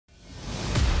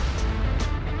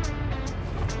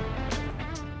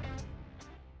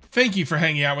Thank you for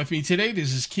hanging out with me today.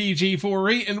 This is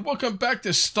KJ48 and welcome back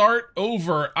to Start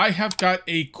Over. I have got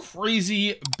a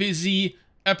crazy busy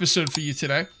episode for you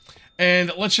today.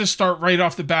 And let's just start right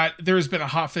off the bat. There has been a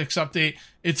hotfix update.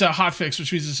 It's a hotfix,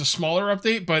 which means it's a smaller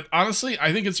update, but honestly,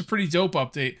 I think it's a pretty dope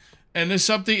update. And this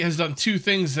update has done two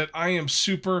things that I am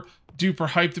super duper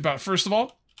hyped about. First of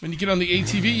all, when you get on the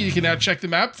ATV, you can now check the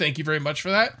map. Thank you very much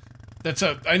for that.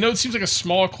 I know it seems like a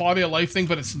small quality of life thing,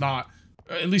 but it's not.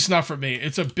 At least not for me.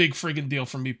 It's a big friggin' deal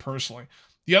for me personally.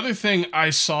 The other thing I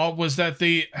saw was that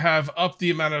they have upped the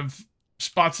amount of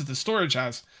spots that the storage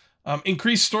has.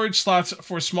 Increased storage slots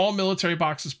for small military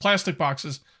boxes, plastic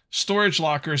boxes, storage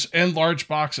lockers, and large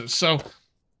boxes. So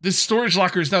this storage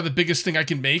locker is now the biggest thing I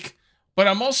can make, but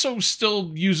I'm also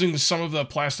still using some of the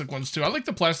plastic ones too. I like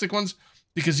the plastic ones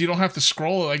because you don't have to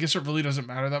scroll. I guess it really doesn't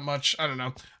matter that much. I don't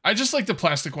know. I just like the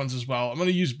plastic ones as well. I'm going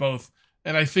to use both.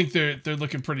 And I think they're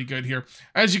looking pretty good here.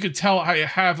 As you can tell, I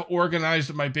have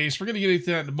organized my base. We're going to get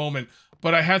into that in a moment.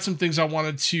 But I had some things I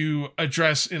wanted to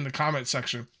address in the comment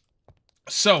section.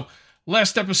 So,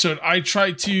 last episode, I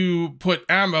tried to put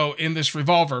ammo in this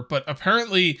revolver. But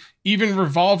apparently, even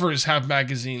revolvers have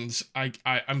magazines,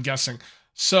 I'm guessing.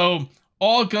 So,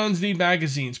 all guns need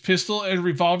magazines. Pistol and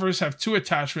revolvers have two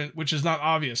attachments, which is not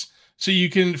obvious. So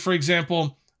you can, for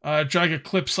example, drag a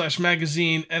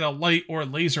clip/magazine and a light or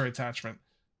laser attachment.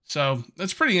 So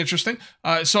that's pretty interesting.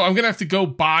 So I'm gonna have to go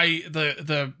buy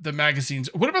the magazines.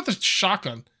 What about the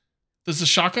shotgun? Does the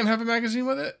shotgun have a magazine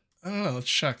with it? I don't know. Let's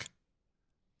check.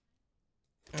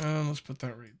 Let's put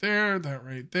that right there. That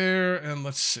right there. And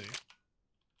let's see.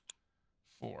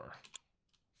 4.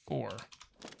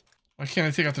 Why can't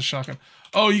I take out the shotgun?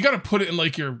 Oh, you got to put it in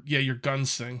like your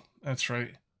guns thing. That's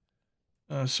right.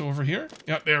 So over here.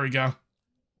 Yep, there we go.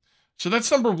 So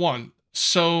that's number 1.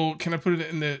 So can I put it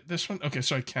in this one? Okay,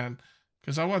 so I can,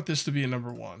 because I want this to be a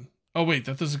number 1. Oh wait,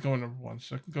 that doesn't go in number 1.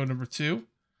 So I can go number 2.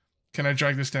 Can I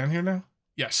drag this down here now?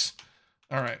 Yes.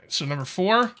 All right. So number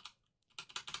 4.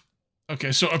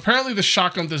 Okay. So apparently the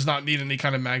shotgun does not need any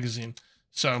kind of magazine.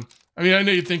 So I mean, I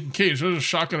know you're thinking, Cage, what is a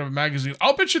shotgun of a magazine?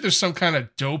 I'll bet you there's some kind of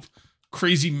dope,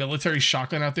 crazy military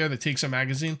shotgun out there that takes a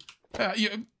magazine.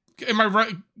 Am I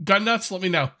right? Gun nuts? Let me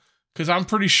know, because I'm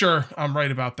pretty sure I'm right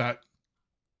about that.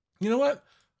 You know what? I'm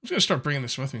just going to start bringing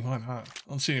this with me. Why not? I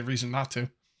don't see any reason not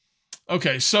to.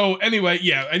 Okay, so anyway,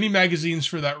 yeah, any magazines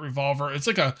for that revolver. It's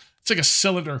like a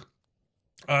cylinder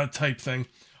type thing.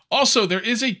 Also, there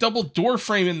is a double door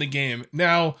frame in the game.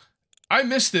 Now, I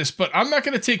missed this, but I'm not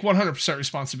going to take 100%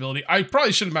 responsibility. I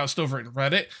probably should have moused over it and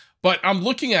read it, but I'm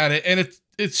looking at it, and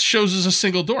it shows as a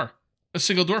single door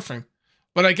frame.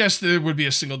 But I guess there would be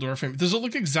a single door frame. Does it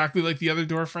look exactly like the other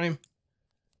door frame?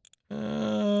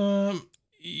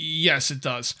 Yes, it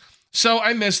does. So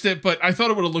I missed it, but I thought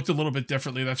it would have looked a little bit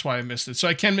differently. That's why I missed it. So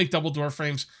I can make double door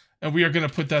frames, and we are going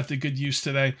to put that to good use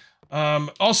today.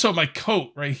 Also, my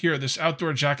coat right here, this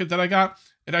outdoor jacket that I got,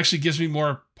 it actually gives me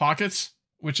more pockets,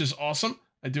 which is awesome.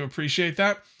 I do appreciate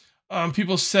that.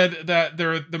 People said that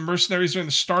the mercenaries are in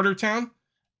the starter town,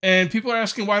 and people are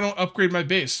asking why I don't upgrade my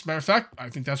base. Matter of fact, I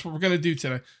think that's what we're going to do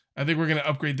today. I think we're going to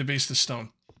upgrade the base to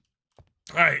stone.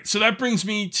 All right, so that brings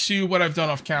me to what I've done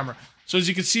off camera. So as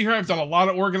you can see here, I've done a lot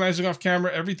of organizing off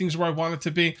camera. Everything's where I want it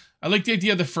to be. I like the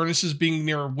idea of the furnaces being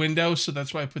near a window, so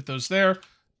that's why I put those there.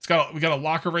 We got a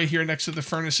locker right here next to the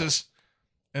furnaces.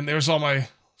 And there's all my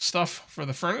stuff for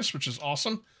the furnace, which is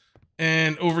awesome.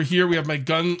 And over here we have my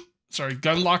gun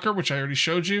locker, which I already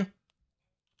showed you.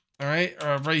 All right,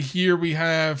 right here we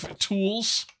have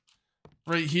tools.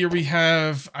 Right here we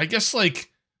have, I guess, like,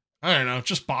 I don't know,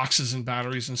 just boxes and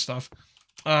batteries and stuff.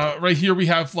 Right here we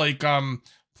have like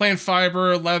plant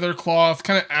fiber, leather, cloth,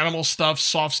 kind of animal stuff,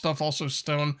 soft stuff, also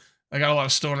stone. I got a lot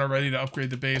of stone already to upgrade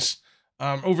the base.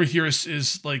 Over here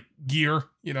is like gear,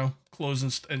 you know,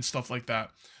 clothes and stuff like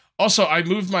that. Also, I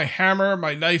moved my hammer,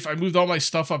 my knife, I moved all my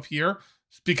stuff up here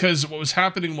because what was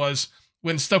happening was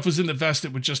when stuff was in the vest,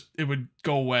 it would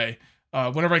go away.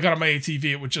 Whenever I got on my ATV,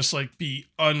 it would just like be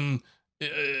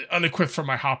unequipped from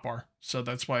my hotbar. So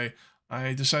that's why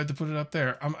I decided to put it up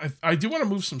there. I do want to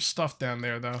move some stuff down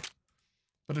there though,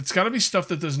 but it's got to be stuff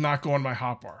that does not go on my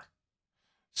hotbar.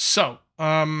 So,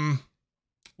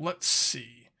 let's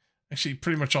see. Actually,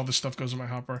 pretty much all this stuff goes on my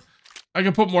hotbar. I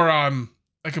could put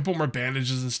more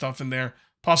bandages and stuff in there.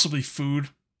 Possibly food.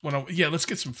 Yeah, let's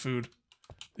get some food.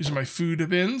 These are my food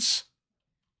bins.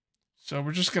 So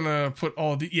we're just gonna put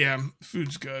all the, yeah,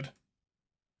 food's good.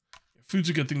 Food's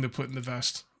a good thing to put in the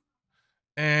vest.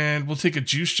 And we'll take a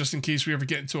juice just in case we ever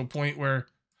get into a point where,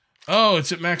 oh,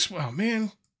 it's at max. Wow,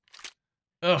 man.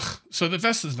 Ugh. So the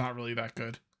vest is not really that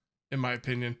good, in my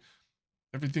opinion.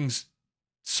 Everything's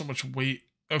so much weight.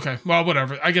 Okay, well,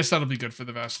 whatever. I guess that'll be good for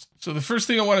the vest. So the first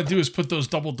thing I want to do is put those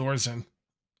double doors in.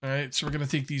 All right, so we're going to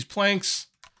take these planks.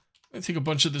 I'm going to take a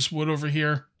bunch of this wood over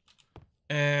here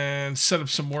and set up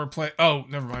some more plank. Oh,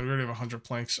 never mind. We already have 100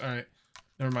 planks. All right,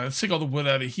 never mind. Let's take all the wood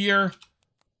out of here.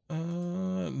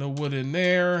 No wood in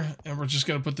there. And we're just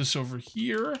going to put this over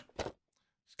here.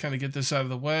 Just kind of get this out of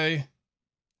the way.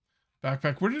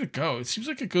 Backpack, where did it go? It seems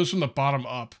like it goes from the bottom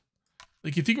up.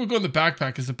 Like, you think it would go in the backpack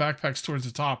because the backpack's towards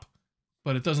the top.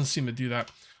 But it doesn't seem to do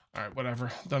that. All right,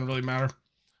 whatever. Doesn't really matter.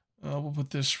 We'll put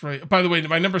this right. By the way,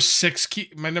 my number 6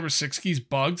 key's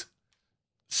bugged.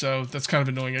 So that's kind of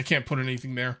annoying. I can't put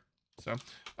anything there. So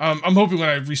I'm hoping when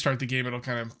I restart the game, it'll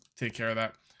kind of take care of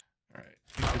that. All right,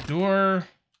 take the door.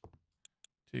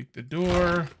 Take the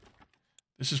door.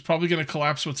 This is probably going to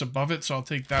collapse what's above it, so I'll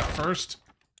take that first.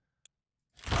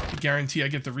 To guarantee I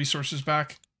get the resources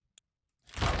back.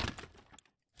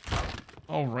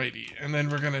 Alrighty, and then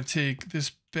we're going to take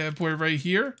this bad boy right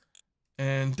here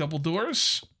and double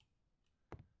doors.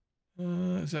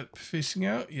 Is that facing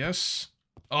out? Yes.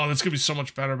 Oh, that's going to be so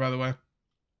much better, by the way.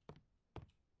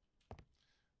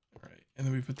 Alright, and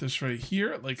then we put this right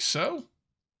here, like so.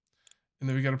 And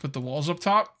then we got to put the walls up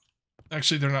top.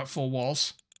 Actually, they're not full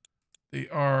walls. They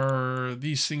are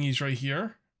these thingies right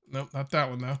here. Nope, not that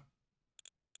one, though.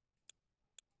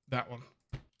 That one.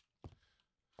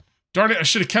 Darn it, I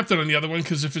should have kept it on the other one,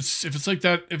 because if it's like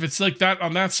that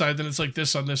on that side, then it's like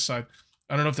this on this side.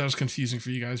 I don't know if that was confusing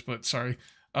for you guys, but sorry.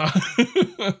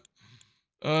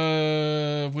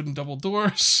 Wooden double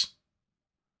doors.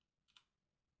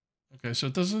 Okay, so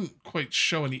it doesn't quite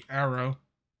show any arrow.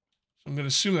 So I'm going to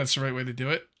assume that's the right way to do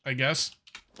it, I guess.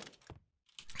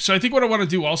 So I think what I want to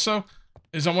do also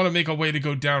is I want to make a way to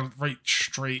go down right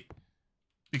straight,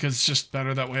 because it's just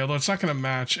better that way, although it's not going to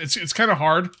match. It's kind of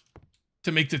hard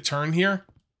to make the turn here.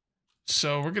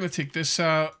 So we're going to take this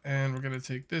out, and we're going to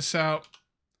take this out.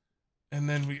 And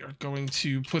then we are going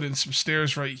to put in some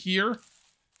stairs right here.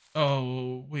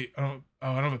 Oh, wait. I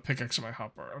don't have a pickaxe in my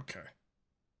hotbar. Okay.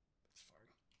 That's fine.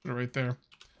 Put it right there.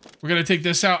 We're going to take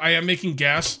this out. I am making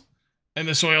gas, and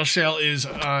this oil shale is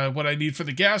what I need for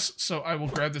the gas. So I will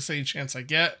grab this any chance I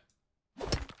get.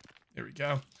 There we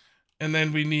go. And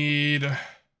then we need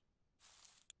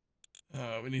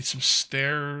some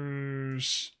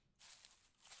stairs.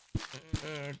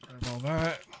 Grab all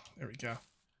that. There we go.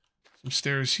 Some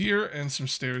stairs here and some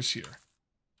stairs here.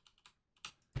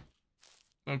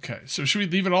 Okay, so should we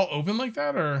leave it all open like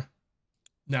that, or?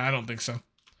 Nah, I don't think so.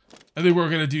 I think what we're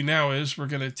going to do now is we're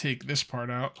going to take this part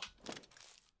out.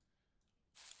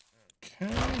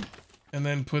 Okay. And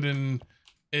then put in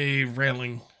a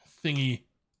railing thingy.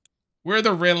 Where are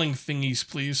the railing thingies,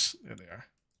 please? There they are.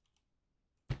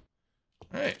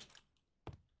 Alright.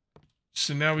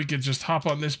 So now we could just hop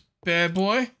on this bad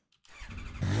boy.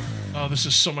 Oh, this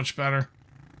is so much better.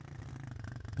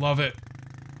 Love it.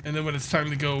 And then when it's time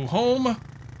to go home,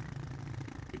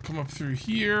 we come up through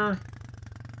here.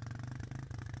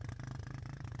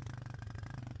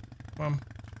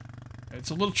 It's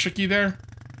a little tricky there.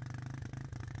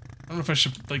 I don't know if I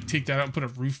should like take that out and put a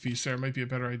roof piece there. It might be a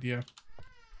better idea.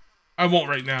 I won't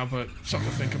right now, but something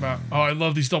to think about. Oh, I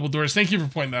love these double doors. Thank you for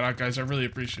pointing that out, guys. I really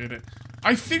appreciate it.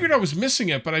 I figured I was missing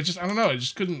it, but I don't know.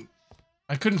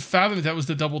 I couldn't fathom that was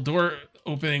the double door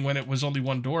opening when it was only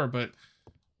one door, but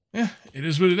yeah, it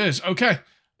is what it is. Okay.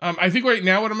 I think right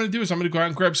now what I'm going to do is I'm going to go out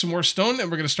and grab some more stone, and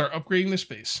we're going to start upgrading this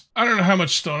base. I don't know how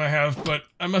much stone I have, but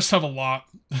I must have a lot.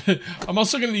 I'm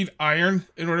also going to need iron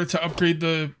in order to upgrade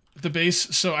the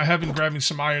base, so I have been grabbing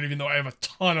some iron, even though I have a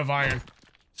ton of iron.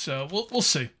 So we'll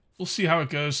see. We'll see how it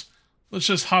goes. Let's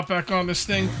just hop back on this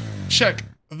thing. Check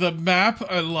the map.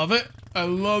 I love it. I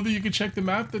love that you can check the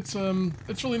map. That's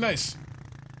really nice.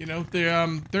 You know,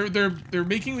 they're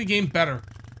making the game better.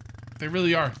 They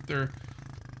really are.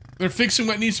 They're fixing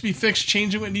what needs to be fixed,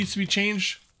 changing what needs to be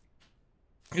changed.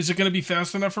 Is it going to be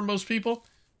fast enough for most people?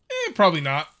 Probably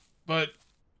not. But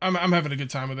I'm having a good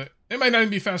time with it. It might not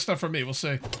even be fast enough for me. We'll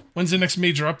see. When's the next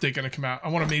major update going to come out? I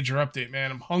want a major update,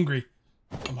 man. I'm hungry.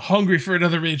 I'm hungry for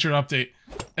another major update.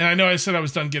 And I know I said I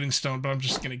was done getting stone, but I'm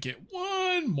just going to get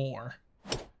one more.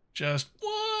 Just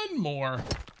one more.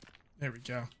 There we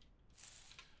go.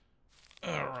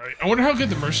 Alright. I wonder how good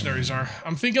the mercenaries are.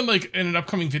 I'm thinking, like, in an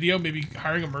upcoming video, maybe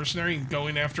hiring a mercenary and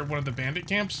going after one of the bandit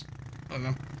camps. I don't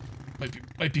know.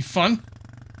 Might be fun.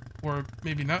 Or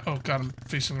maybe not. Oh, God, I'm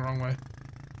facing the wrong way.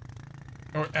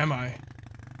 Or am I?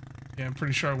 Yeah, I'm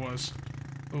pretty sure I was.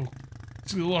 Oh.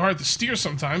 It's a little hard to steer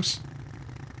sometimes.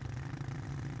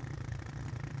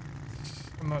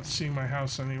 I'm not seeing my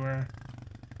house anywhere.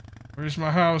 Where's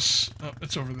my house? Oh,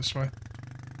 it's over this way.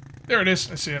 There it is.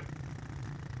 I see it.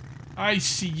 I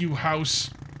see you, house.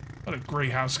 What a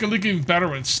great house. It's gonna look even better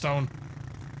when it's stone.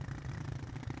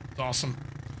 It's awesome.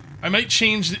 I might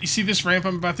change, you see this ramp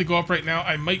I'm about to go up right now?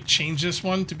 I might change this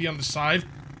one to be on the side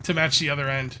to match the other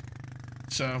end.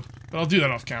 So, but I'll do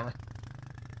that off camera.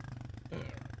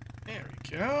 There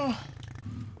we go.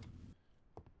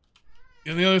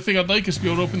 The only other thing I'd like is to be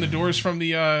able to open the doors from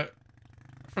the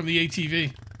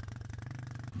ATV.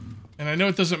 And I know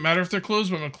it doesn't matter if they're closed,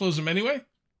 but I'm gonna close them anyway.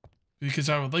 Because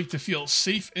I would like to feel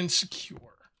safe and secure.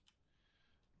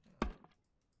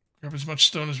 Grab as much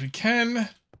stone as we can.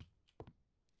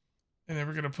 And then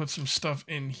we're going to put some stuff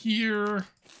in here.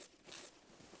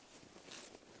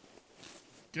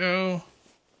 Go.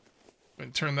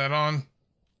 And turn that on.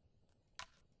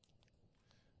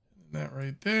 And that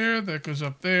right there. That goes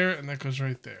up there. And that goes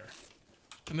right there.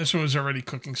 And this one was already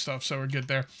cooking stuff, so we're good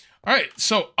there. All right,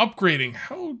 so upgrading.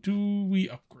 How do we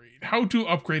upgrade? How do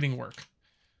upgrading work?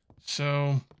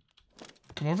 So,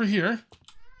 come over here.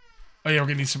 Oh yeah, we're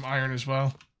going to need some iron as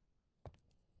well.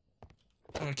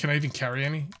 Can I even carry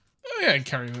any? Oh yeah, I can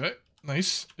carry with it.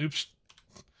 Nice. Oops.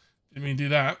 Didn't mean to do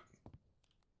that.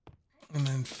 And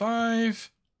then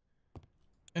 5.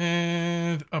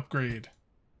 And upgrade.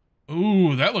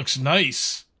 Ooh, that looks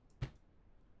nice.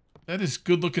 That is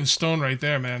good looking stone right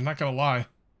there, man. Not gonna lie.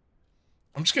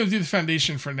 I'm just gonna do the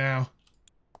foundation for now.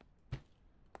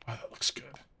 Wow, that looks good.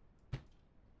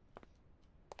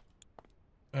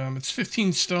 It's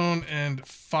 15 stone and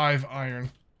 5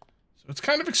 iron. So it's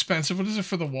kind of expensive. What is it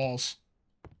for the walls?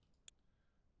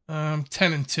 10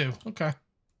 and 2. Okay.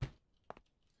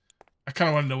 I kind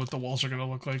of want to know what the walls are going to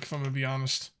look like, if I'm going to be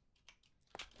honest.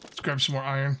 Let's grab some more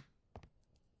iron.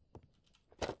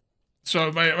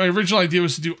 So my original idea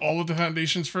was to do all of the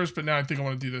foundations first, but now I think I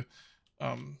want to do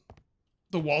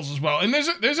the walls as well. And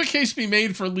there's a case to be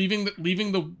made for leaving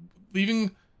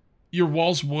your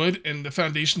walls wood and the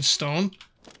foundation stone,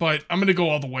 but I'm going to go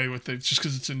all the way with it just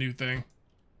because it's a new thing.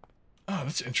 Oh,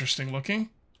 that's interesting looking.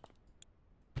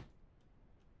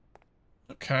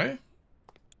 Okay.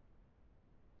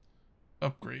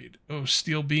 Upgrade. Oh,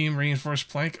 steel beam, reinforced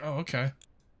plank. Oh, okay.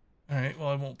 Alright, well,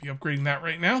 I won't be upgrading that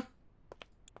right now.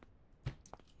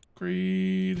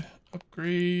 Upgrade.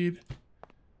 Upgrade.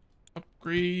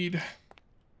 Upgrade.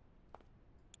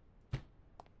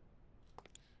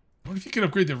 What if you could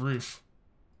upgrade the roof?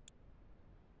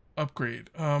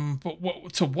 Upgrade. But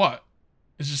what to what?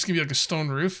 Is this gonna be like a stone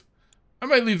roof? I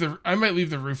might leave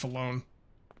the roof alone.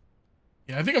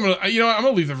 Yeah, I think I'm gonna, you know what, I'm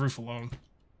gonna leave the roof alone.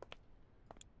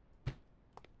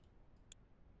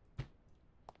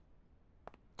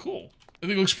 Cool. I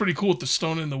think it looks pretty cool with the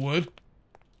stone and the wood.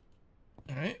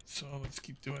 Alright, so let's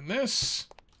keep doing this.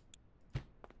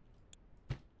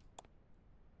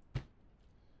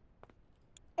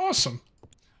 Awesome.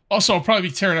 Also, I'll probably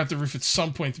be tearing out the roof at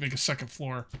some point to make a second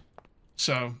floor.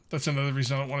 So, that's another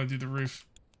reason I don't want to do the roof.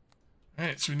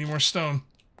 Alright, so we need more stone.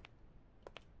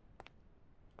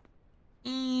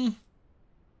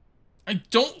 I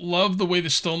don't love the way the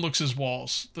stone looks as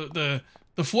walls. The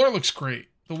floor looks great.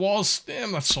 The walls,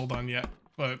 I'm not sold on yet,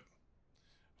 but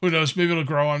who knows, maybe it'll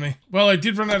grow on me. Well, I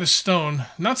did run out of stone.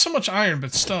 Not so much iron,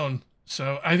 but stone.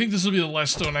 So I think this will be the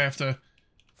last stone I have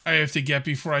to get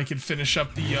before I can finish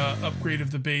up the upgrade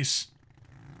of the base.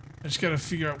 I just gotta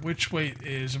figure out which way it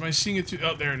is. Am I seeing it through?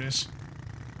 Oh, there it is.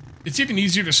 It's even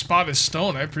easier to spot as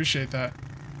stone. I appreciate that.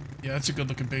 Yeah, that's a good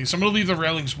looking base. I'm gonna leave the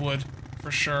railings wood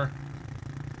for sure.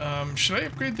 Should I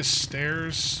upgrade the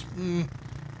stairs?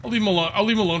 I'll leave them alone. I'll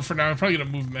leave them alone for now. I'm probably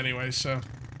gonna move them anyway, so.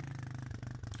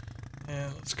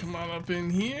 And let's come on up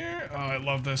in here. Oh, I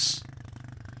love this.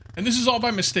 And this is all by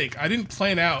mistake. I didn't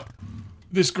plan out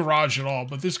this garage at all,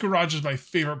 but this garage is my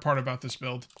favorite part about this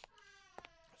build.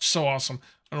 So awesome.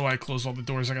 I don't know why I closed all the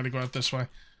doors. I gotta go out this way.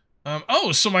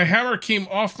 Oh, so my hammer came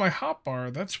off my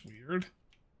hotbar. That's weird.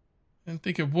 I didn't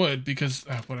think it would because,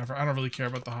 whatever. I don't really care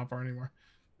about the hotbar anymore.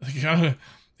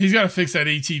 He's got to fix that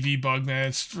ATV bug, man.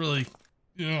 It's really,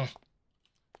 ugh.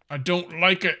 I don't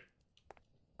like it.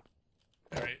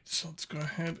 All right, so let's go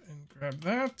ahead and grab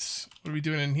that. What are we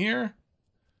doing in here?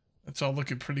 That's all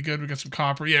looking pretty good. We got some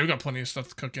copper. Yeah, we got plenty of stuff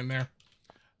to cook in there.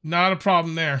 Not a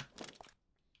problem there.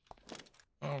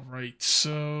 All right,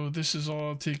 so this is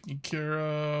all taken care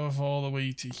of all the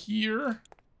way to here.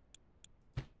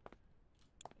 All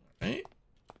right,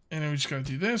 and then we just got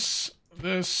to do this,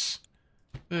 this,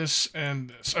 this, and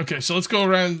this. Okay, so let's go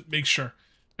around and make sure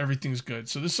everything's good.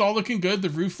 So this is all looking good. The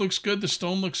roof looks good. The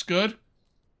stone looks good.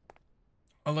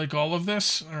 I like all of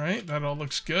this. All right, that all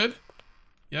looks good.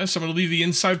 Yes, I'm going to leave the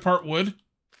inside part wood.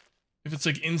 If it's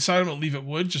like inside, I'm going to leave it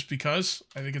wood just because.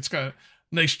 I think it's got a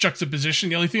nice juxtaposition.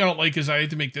 The only thing I don't like is I had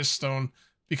to make this stone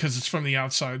because it's from the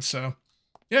outside. So,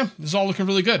 yeah, this is all looking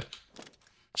really good.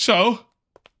 So,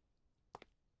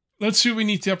 let's see what we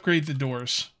need to upgrade the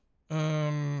doors.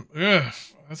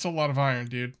 That's a lot of iron,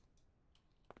 dude.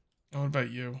 What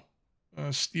about you?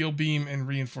 Steel beam and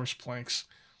reinforced planks.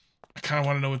 I kind of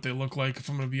want to know what they look like, if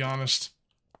I'm going to be honest.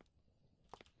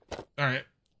 Alright.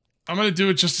 I'm going to do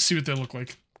it just to see what they look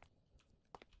like.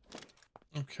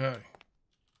 Okay.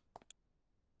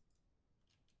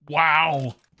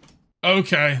 Wow.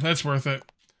 Okay, that's worth it.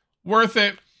 Worth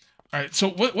it. Alright, so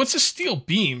what's a steel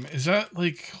beam? Is that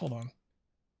like... Hold on.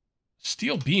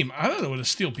 Steel beam. I don't know what a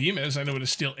steel beam is. I know what a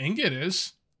steel ingot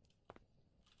is.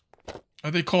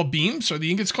 Are they called beams? Are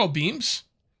the ingots called beams?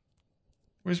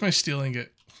 Where's my steel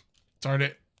ingot? Darn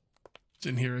it. It's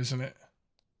in here, isn't it?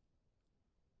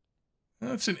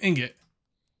 That's an ingot.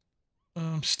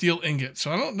 Steel ingot.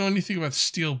 So I don't know anything about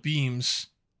steel beams.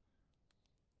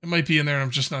 It might be in there and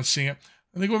I'm just not seeing it.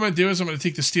 I think what I'm going to do is I'm going to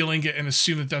take the steel ingot and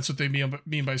assume that that's what they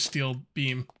mean by steel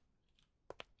beam.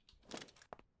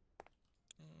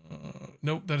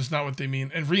 Nope, that is not what they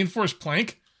mean. And reinforced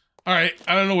plank? Alright,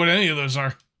 I don't know what any of those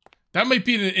are. That might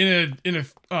be in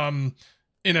an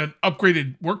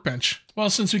upgraded workbench. Well,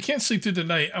 since we can't sleep through the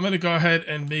night, I'm going to go ahead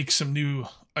and make some new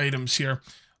items here.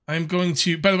 I'm going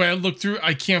to, by the way, I looked through,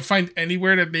 I can't find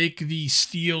anywhere to make the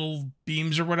steel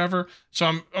beams or whatever. So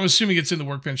I'm assuming it's in the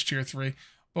workbench tier 3.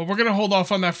 But we're going to hold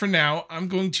off on that for now. I'm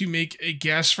going to make a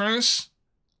gas furnace.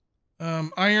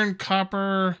 Iron,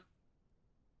 copper,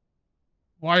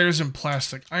 wires, and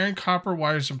plastic. Iron, copper,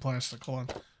 wires, and plastic. Hold on.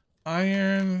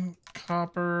 Iron,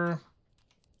 copper,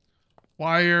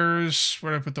 wires.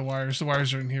 Where did I put the wires? The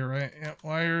wires are in here, right? Yeah,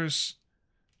 wires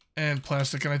and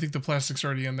plastic. And I think the plastic's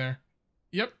already in there.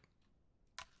 Yep.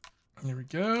 There we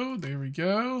go. There we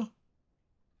go.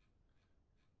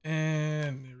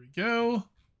 And there we go.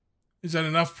 Is that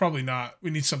enough? Probably not. We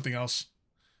need something else.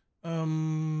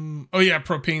 Oh yeah,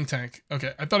 propane tank.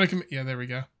 Okay, I thought I could... Yeah, there we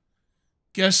go.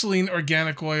 Gasoline,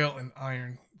 organic oil, and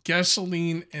iron.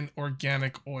 Gasoline and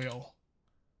organic oil.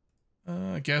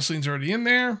 Gasoline's already in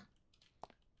there.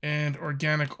 And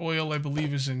organic oil, I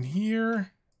believe, is in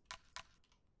here.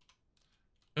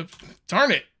 Oops. Darn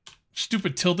it!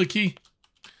 Stupid tilde key.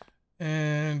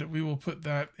 And we will put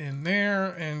that in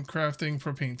there. And crafting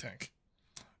propane tank.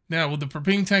 Now, will the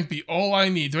propane tank be all I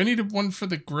need? Do I need one for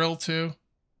the grill, too?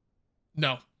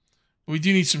 No. But we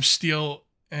do need some steel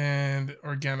and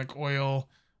organic oil.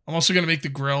 I'm also going to make the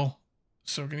grill.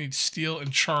 So we're going to need steel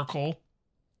and charcoal.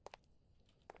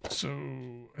 So,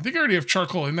 I think I already have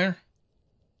charcoal in there.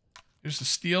 Here's the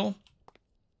steel.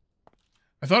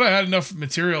 I thought I had enough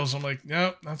materials. I'm like,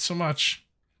 nope, not so much.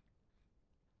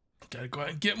 Gotta go out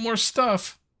and get more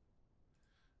stuff.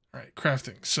 Alright,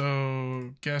 crafting.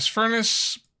 So, gas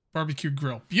furnace, barbecue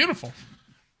grill. Beautiful.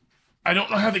 I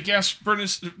don't know how the gas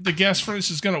furnace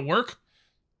is going to work.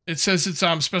 It says it's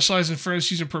specialized in furnace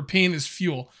using propane as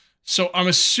fuel. So I'm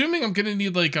assuming I'm going to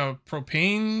need like a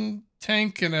propane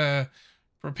tank and a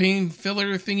propane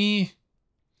filler thingy.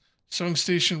 Sewing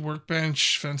station,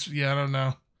 workbench, fence. Yeah, I don't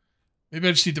know. Maybe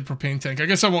I just need the propane tank. I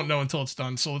guess I won't know until it's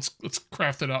done. So let's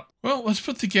craft it up. Well, let's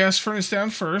put the gas furnace down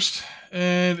first.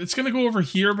 And it's going to go over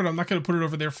here, but I'm not going to put it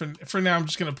over there. For now, I'm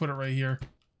just going to put it right here.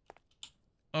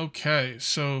 Okay,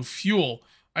 so fuel.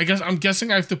 I'm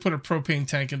guessing I have to put a propane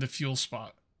tank in the fuel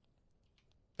spot.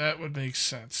 That would make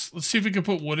sense. Let's see if we can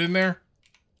put wood in there.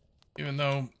 Even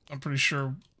though I'm pretty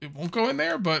sure it won't go in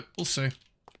there, but we'll see.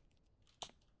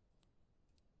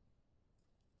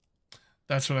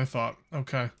 That's what I thought.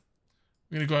 Okay. I'm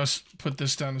going to go ahead and put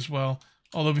this down as well.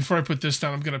 Although before I put this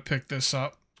down, I'm going to pick this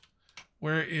up.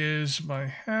 Where is my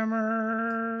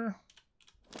hammer?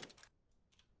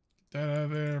 Get that out of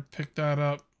there. Pick that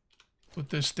up. Put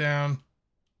this down.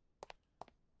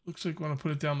 Looks like I want to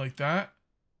put it down like that.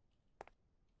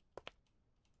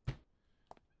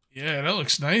 Yeah, that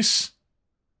looks nice.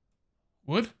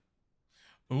 Wood?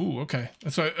 Ooh, okay.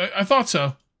 That's what I thought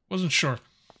so. Wasn't sure.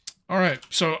 All right,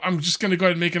 so I'm just going to go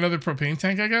ahead and make another propane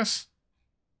tank, I guess.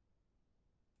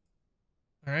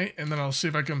 All right, and then I'll see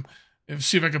if I can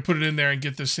put it in there and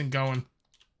get this thing going.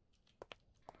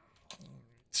 All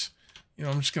right. You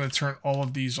know, I'm just going to turn all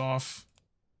of these off.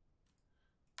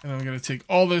 And I'm going to take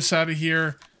all this out of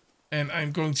here. And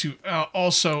I'm going to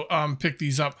also pick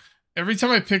these up. Every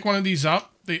time I pick one of these up,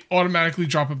 they automatically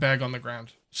drop a bag on the ground.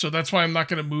 So that's why I'm not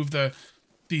going to move the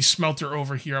smelter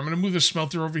over here. I'm going to move the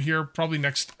smelter over here probably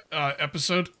next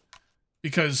episode.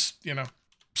 Because, you know,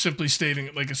 simply stating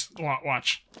it like it's...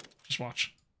 Watch. Just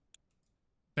watch.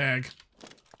 Bag.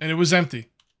 And it was empty.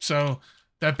 So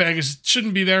that bag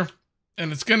shouldn't be there.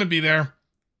 And it's going to be there.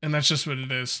 And that's just what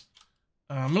it is.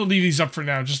 I'm going to leave these up for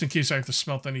now, just in case I have to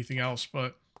smelt anything else.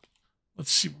 But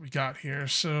let's see what we got here.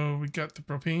 So we got the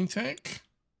propane tank.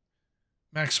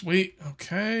 Max weight.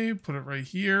 Okay, put it right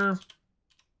here.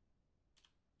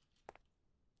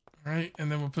 All right,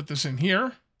 and then we'll put this in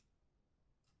here.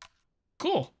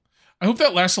 Cool. I hope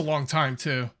that lasts a long time,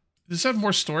 too. Does this have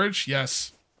more storage?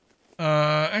 Yes.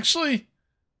 Actually,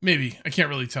 maybe. I can't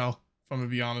really tell, if I'm going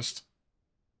to be honest.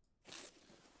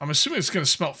 I'm assuming it's going to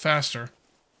smelt faster.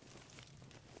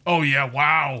 Oh, yeah,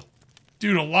 wow.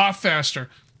 Dude, a lot faster.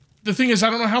 The thing is, I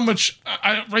don't know how much...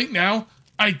 right now,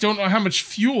 I don't know how much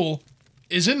fuel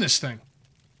is in this thing.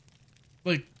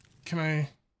 Like, can I...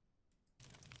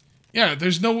 Yeah,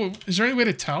 there's no... Is there any way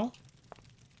to tell?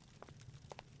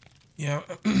 Yeah,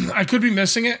 I could be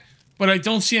missing it, but I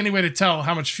don't see any way to tell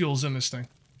how much fuel is in this thing,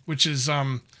 which is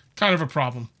kind of a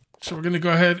problem. So we're going to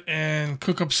go ahead and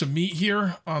cook up some meat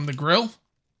here on the grill.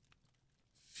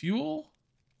 Fuel?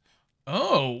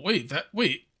 Oh, wait,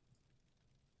 wait.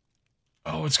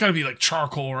 Oh, it's got to be like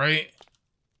charcoal, right?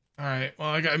 All right, well,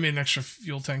 I made an extra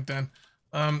fuel tank then.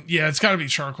 Yeah, it's got to be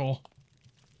charcoal.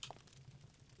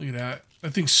 Look at that.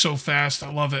 That thing's so fast.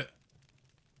 I love it.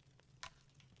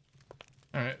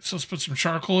 All right, so let's put some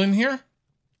charcoal in here.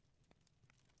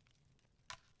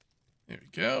 There we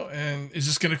go. And is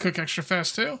this going to cook extra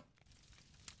fast too?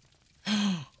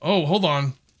 Oh, hold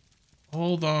on.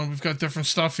 Hold on. We've got different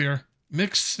stuff here.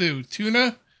 Mixed stew.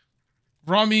 Tuna,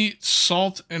 raw meat,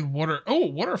 salt, and water. Oh,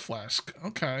 water flask.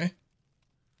 Okay.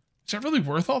 Is that really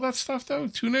worth all that stuff, though?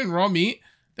 Tuna and raw meat?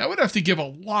 That would have to give a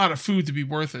lot of food to be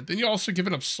worth it. Then you're also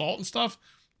giving up salt and stuff.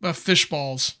 Fish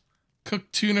balls.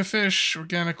 Cooked tuna fish,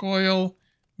 organic oil,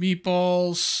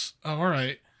 meatballs. Oh, all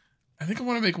right. I think I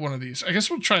want to make one of these. I guess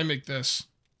we'll try and make this.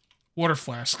 Water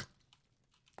flask.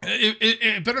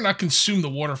 It better not consume the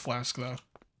water flask, though.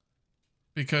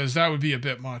 Because that would be a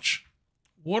bit much.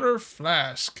 Water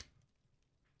flask.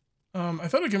 I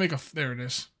thought I could make a... There it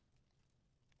is.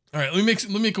 All right, let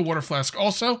me make a water flask.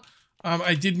 Also,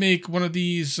 I did make one of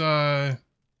these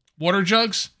water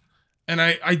jugs. And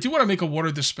I do want to make a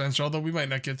water dispenser, although we might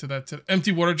not get to that today.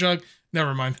 Empty water jug?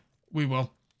 Never mind. We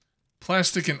will.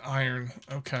 Plastic and iron.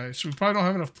 Okay, so we probably don't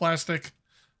have enough plastic.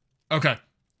 Okay.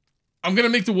 I'm going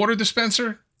to make the water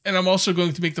dispenser, and I'm also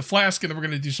going to make the flask, and then we're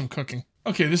going to do some cooking.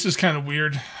 Okay, this is kind of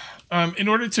weird. In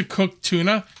order to cook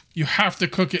tuna, you have to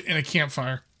cook it in a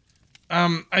campfire.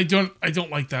 I don't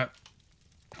like that.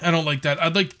 I don't like that.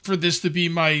 I'd like for this to be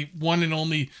my one and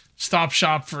only stop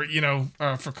shop for, you know,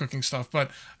 for cooking stuff. But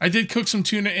I did cook some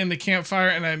tuna in the campfire,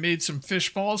 and I made some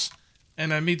fish balls,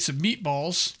 and I made some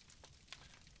meatballs.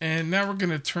 And now we're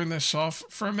going to turn this off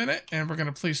for a minute, and we're going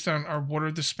to place down our water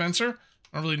dispenser.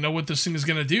 I don't really know what this thing is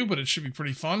going to do, but it should be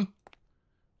pretty fun.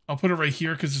 I'll put it right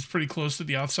here because it's pretty close to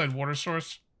the outside water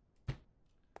source.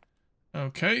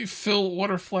 Okay, fill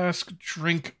water flask,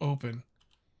 drink open.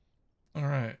 All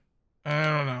right. I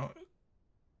don't know.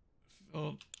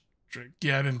 Fill, drink.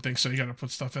 Yeah, I didn't think so. You got to put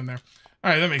stuff in there.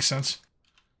 All right, that makes sense.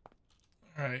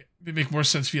 All right. It'd make more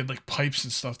sense if you had like pipes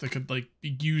and stuff that could like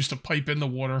be used to pipe in the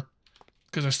water.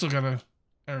 Because I still got to...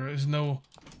 There's no...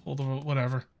 Hold on,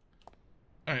 whatever.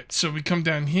 Alright, so we come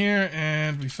down here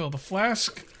and we fill the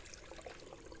flask.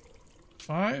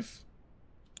 5.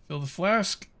 Fill the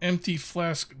flask. Empty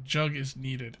flask jug is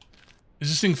needed. Is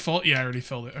this thing full? Yeah, I already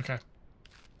filled it. Okay.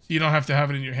 So you don't have to have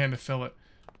it in your hand to fill it.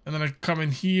 And then I come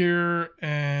in here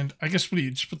and... I guess, what do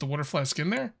you... Just put the water flask in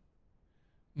there?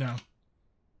 No.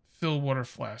 Fill water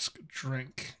flask.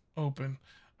 Drink. Open.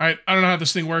 Alright, I don't know how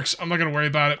this thing works. I'm not going to worry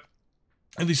about it.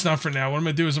 At least not for now. What I'm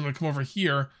going to do is I'm going to come over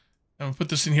here and I'm going to put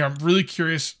this in here. I'm really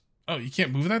curious. Oh, you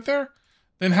can't move that there?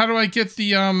 Then how do I get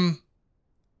the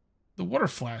water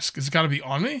flask? Has it got to be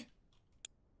on me?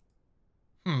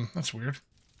 That's weird.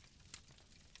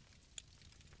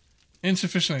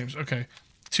 Insufficient names. Okay.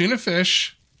 Tuna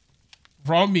fish.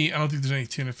 Raw meat. I don't think there's any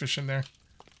tuna fish in there.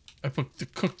 I put the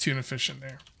cooked tuna fish in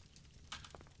there.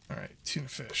 All right. Tuna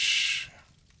fish.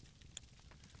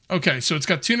 Okay, so it's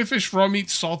got tuna fish, raw meat,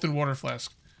 salt, and water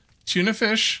flask. Tuna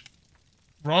fish,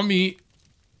 raw meat,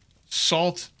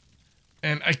 salt,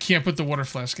 and I can't put the water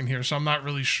flask in here, so I'm not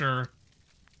really sure.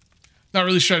 Not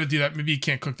really sure how to do that. Maybe you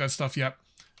can't cook that stuff yet.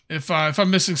 If I'm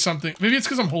missing something, maybe it's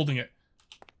because I'm holding it.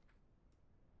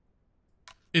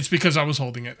 It's because I was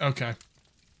holding it. Okay.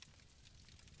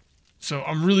 So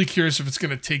I'm really curious if it's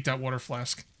going to take that water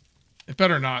flask. It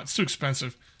better not. It's too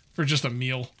expensive for just a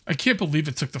meal. I can't believe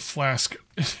it took the flask.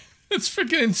 It's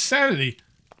freaking insanity.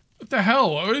 What the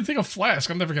hell? Why would it take a flask?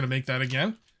 I'm never going to make that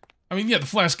again. I mean, yeah, the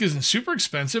flask isn't super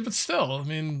expensive, but still, I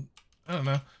mean, I don't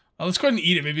know. Let's go ahead and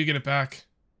eat it. Maybe you get it back.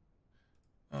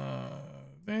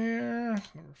 There.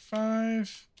 Number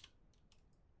 5.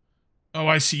 Oh,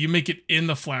 I see. You make it in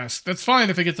the flask. That's fine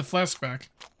if I get the flask back.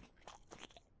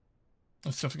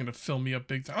 That's definitely going to fill me up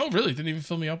big time. Oh, really? It didn't even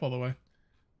fill me up all the way.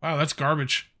 Wow, that's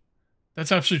garbage.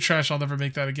 That's absolute trash. I'll never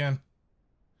make that again.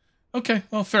 Okay,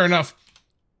 well, fair enough.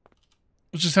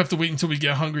 We'll just have to wait until we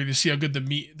get hungry to see how good the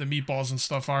meatballs and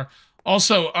stuff are.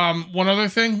 Also, one other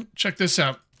thing. Check this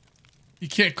out. You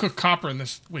can't cook copper in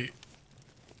this. Wait.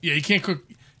 Yeah, you can't cook...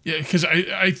 Yeah, because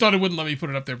I thought it wouldn't let me put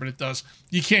it up there, but it does.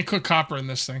 You can't cook copper in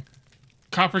this thing.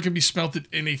 Copper can be smelted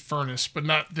in a furnace, but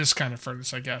not this kind of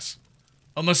furnace, I guess.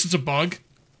 Unless it's a bug.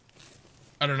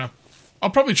 I don't know. I'll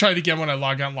probably try it again when I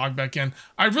log out and log back in.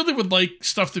 I really would like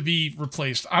stuff to be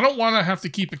replaced. I don't want to have to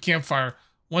keep a campfire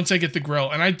once I get the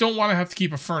grill, and I don't want to have to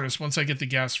keep a furnace once I get the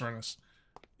gas furnace.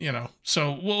 You know,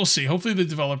 so we'll see. Hopefully the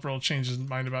developer will change his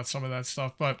mind about some of that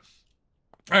stuff, but...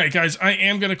 Alright, guys, I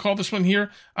am going to call this one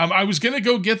here. I was going to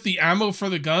go get the ammo for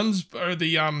the guns, or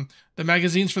the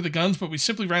magazines for the guns, but we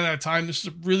simply ran out of time. This is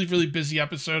a really, really busy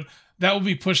episode. That will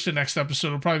be pushed to next episode.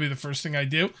 It'll probably be the first thing I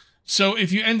do. So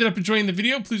if you ended up enjoying the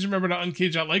video, please remember to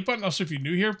uncage that like button. Also, if you're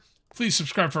new here, please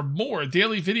subscribe for more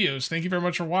daily videos. Thank you very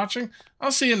much for watching.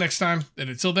 I'll see you next time. And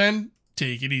until then,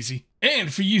 take it easy.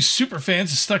 And for you super fans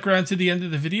who stuck around to the end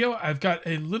of the video, I've got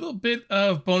a little bit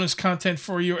of bonus content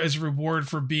for you as a reward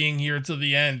for being here till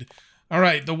the end. All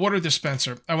right, the water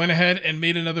dispenser. I went ahead and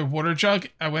made another water jug.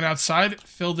 I went outside,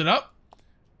 filled it up,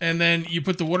 and then you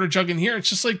put the water jug in here. It's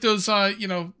just like those, you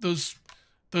know, those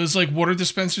like water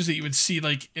dispensers that you would see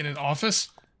like in an office.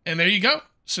 And there you go.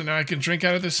 So now I can drink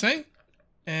out of this thing.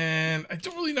 And I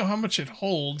don't really know how much it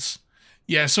holds.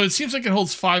 Yeah, so it seems like it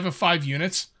holds 5 of 5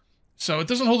 units. So it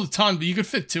doesn't hold a ton, but you could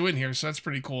fit 2 in here, so that's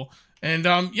pretty cool. And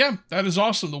yeah, that is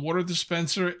awesome. The water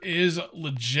dispenser is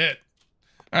legit.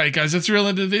 All right, guys, that's the real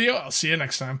end of the video. I'll see you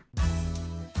next time.